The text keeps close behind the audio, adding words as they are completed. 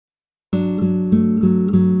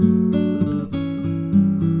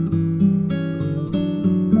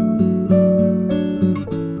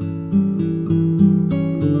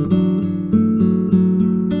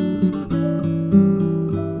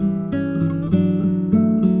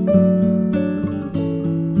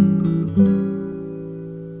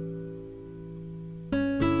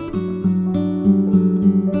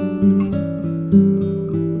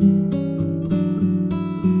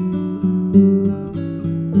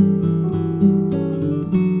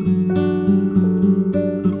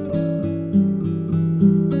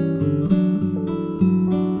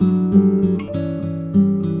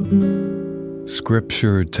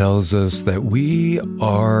Scripture tells us that we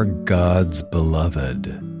are God's beloved,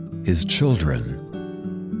 His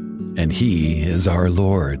children, and He is our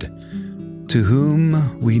Lord, to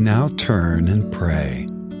whom we now turn and pray.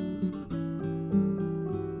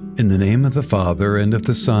 In the name of the Father, and of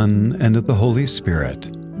the Son, and of the Holy Spirit.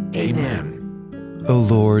 Amen. O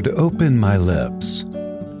Lord, open my lips,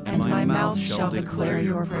 and my mouth shall declare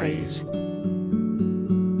your praise.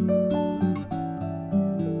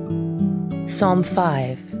 Psalm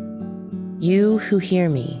 5. You who hear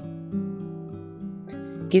me.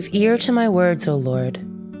 Give ear to my words, O Lord.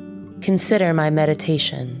 Consider my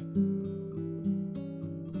meditation.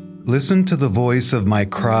 Listen to the voice of my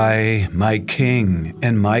cry, my King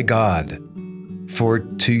and my God, for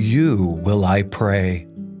to you will I pray.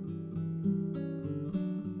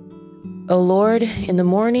 O Lord, in the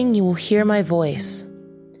morning you will hear my voice.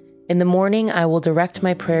 In the morning I will direct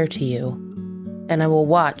my prayer to you, and I will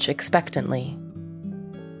watch expectantly.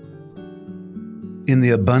 In the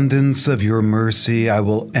abundance of your mercy I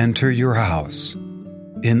will enter your house.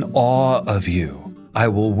 In awe of you I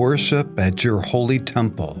will worship at your holy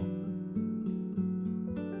temple.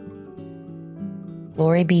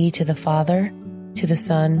 Glory be to the Father, to the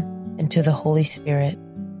Son, and to the Holy Spirit.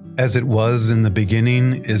 As it was in the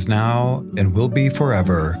beginning, is now, and will be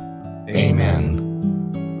forever. Amen.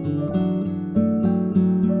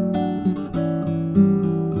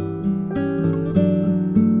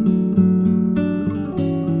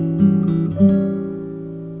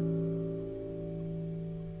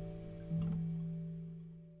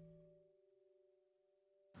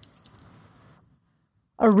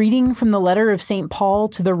 A reading from the letter of St. Paul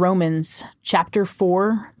to the Romans, chapter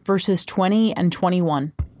 4, verses 20 and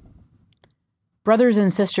 21. Brothers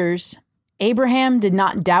and sisters, Abraham did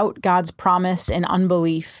not doubt God's promise in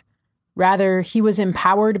unbelief. Rather, he was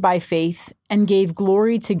empowered by faith and gave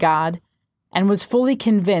glory to God and was fully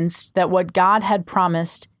convinced that what God had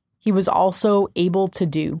promised, he was also able to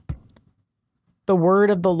do. The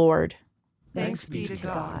word of the Lord. Thanks be to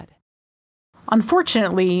God.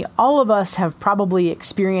 Unfortunately, all of us have probably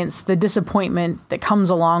experienced the disappointment that comes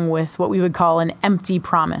along with what we would call an empty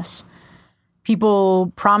promise.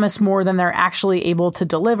 People promise more than they're actually able to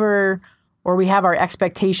deliver, or we have our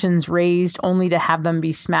expectations raised only to have them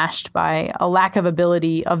be smashed by a lack of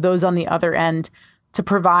ability of those on the other end to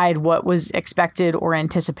provide what was expected or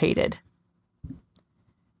anticipated.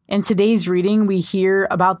 In today's reading, we hear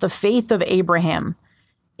about the faith of Abraham.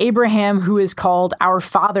 Abraham, who is called our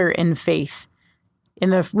father in faith. In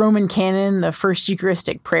the Roman canon, the first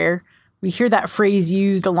Eucharistic prayer, we hear that phrase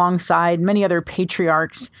used alongside many other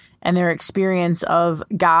patriarchs and their experience of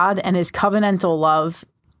God and his covenantal love,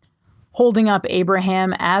 holding up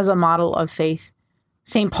Abraham as a model of faith.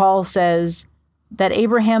 St. Paul says that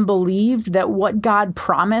Abraham believed that what God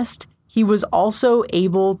promised, he was also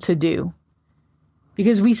able to do.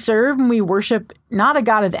 Because we serve and we worship not a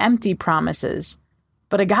God of empty promises,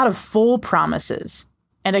 but a God of full promises,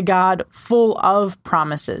 and a God full of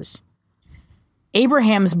promises.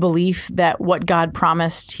 Abraham's belief that what God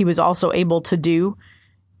promised he was also able to do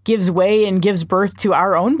gives way and gives birth to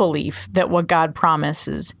our own belief that what God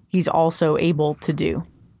promises he's also able to do.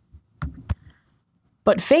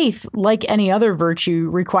 But faith, like any other virtue,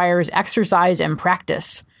 requires exercise and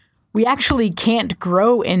practice. We actually can't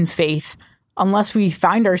grow in faith unless we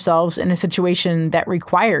find ourselves in a situation that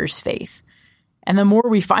requires faith. And the more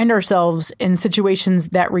we find ourselves in situations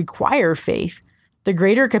that require faith, the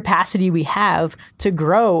greater capacity we have to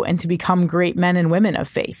grow and to become great men and women of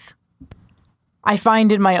faith. I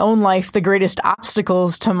find in my own life the greatest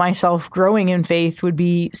obstacles to myself growing in faith would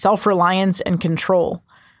be self-reliance and control.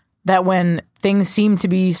 That when things seem to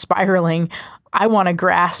be spiraling, I want to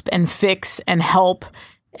grasp and fix and help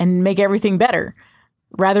and make everything better,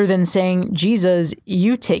 rather than saying, Jesus,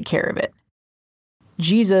 you take care of it.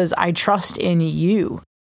 Jesus, I trust in you.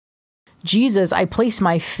 Jesus, I place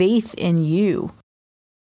my faith in you.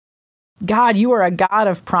 God, you are a God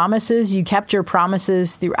of promises. You kept your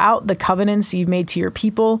promises throughout the covenants you've made to your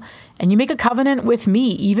people, and you make a covenant with me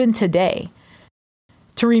even today.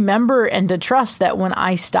 To remember and to trust that when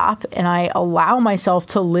I stop and I allow myself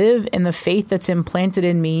to live in the faith that's implanted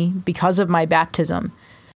in me because of my baptism,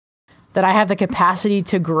 that I have the capacity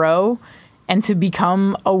to grow and to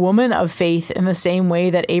become a woman of faith in the same way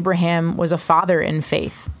that Abraham was a father in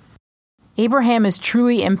faith. Abraham is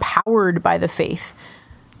truly empowered by the faith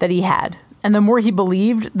that he had, and the more he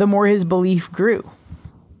believed, the more his belief grew.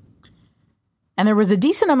 And there was a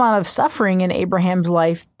decent amount of suffering in Abraham's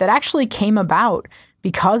life that actually came about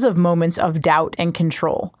because of moments of doubt and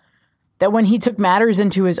control. That when he took matters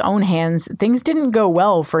into his own hands, things didn't go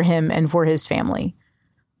well for him and for his family.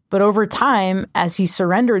 But over time, as he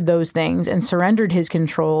surrendered those things and surrendered his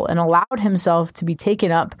control and allowed himself to be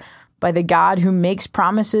taken up by the God who makes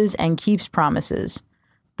promises and keeps promises,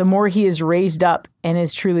 the more he is raised up and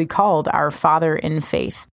is truly called our Father in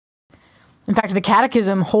faith. In fact, the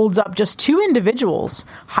Catechism holds up just two individuals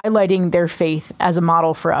highlighting their faith as a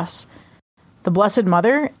model for us: the Blessed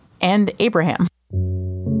Mother and Abraham.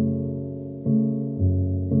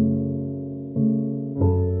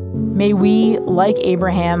 May we, like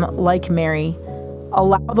Abraham, like Mary,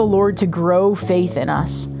 allow the Lord to grow faith in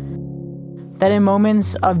us, that in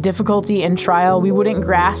moments of difficulty and trial, we wouldn't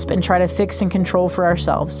grasp and try to fix and control for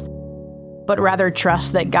ourselves, but rather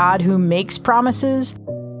trust that God, who makes promises,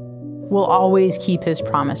 will always keep his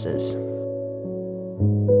promises.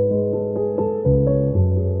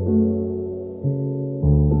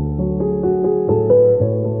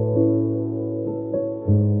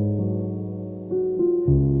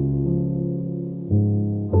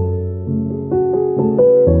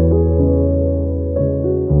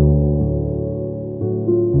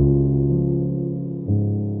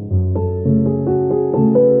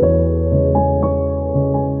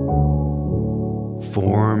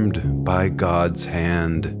 Formed by God's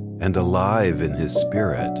hand and alive in his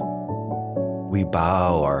Spirit, we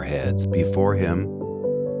bow our heads before him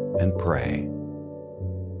and pray.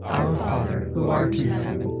 Our Father, who art in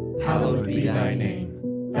heaven, hallowed be thy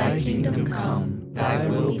name. Thy kingdom come, thy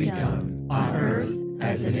will be done, on earth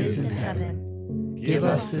as it is in heaven. Give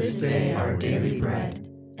us this day our daily bread,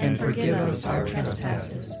 and forgive us our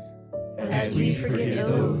trespasses, as we forgive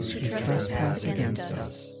those who trespass against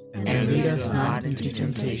us. And lead us not into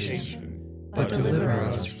temptation, but deliver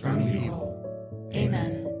us from evil.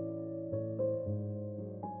 Amen.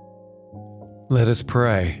 Let us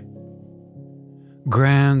pray.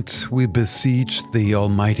 Grant, we beseech thee,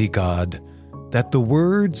 Almighty God, that the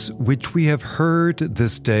words which we have heard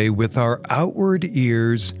this day with our outward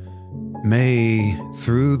ears may,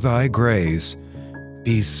 through thy grace,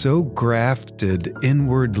 be so grafted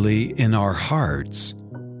inwardly in our hearts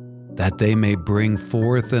that they may bring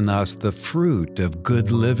forth in us the fruit of good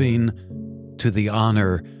living to the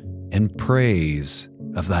honor and praise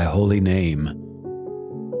of thy holy name.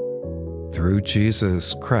 Through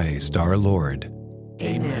Jesus Christ our Lord.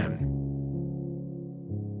 Amen.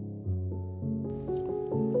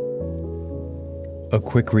 A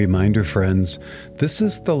quick reminder, friends, this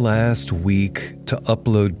is the last week to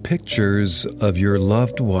upload pictures of your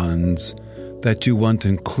loved ones that you want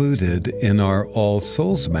included in our All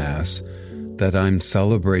Souls Mass that I'm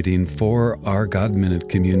celebrating for our God Minute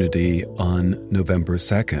community on November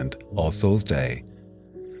 2nd, All Souls Day.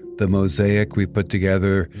 The mosaic we put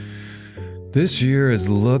together this year is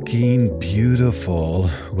looking beautiful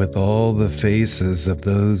with all the faces of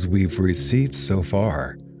those we've received so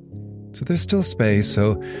far. So there's still space,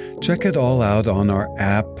 so check it all out on our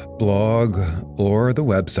app, blog, or the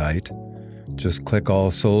website. Just click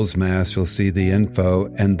All Souls Mass, you'll see the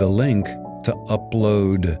info and the link to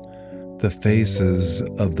upload the faces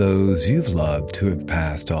of those you've loved who have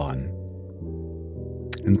passed on.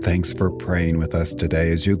 And thanks for praying with us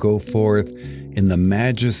today as you go forth in the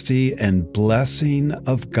majesty and blessing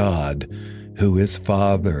of God, who is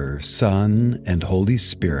Father, Son, and Holy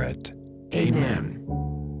Spirit. Amen.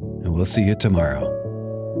 And we'll see you tomorrow.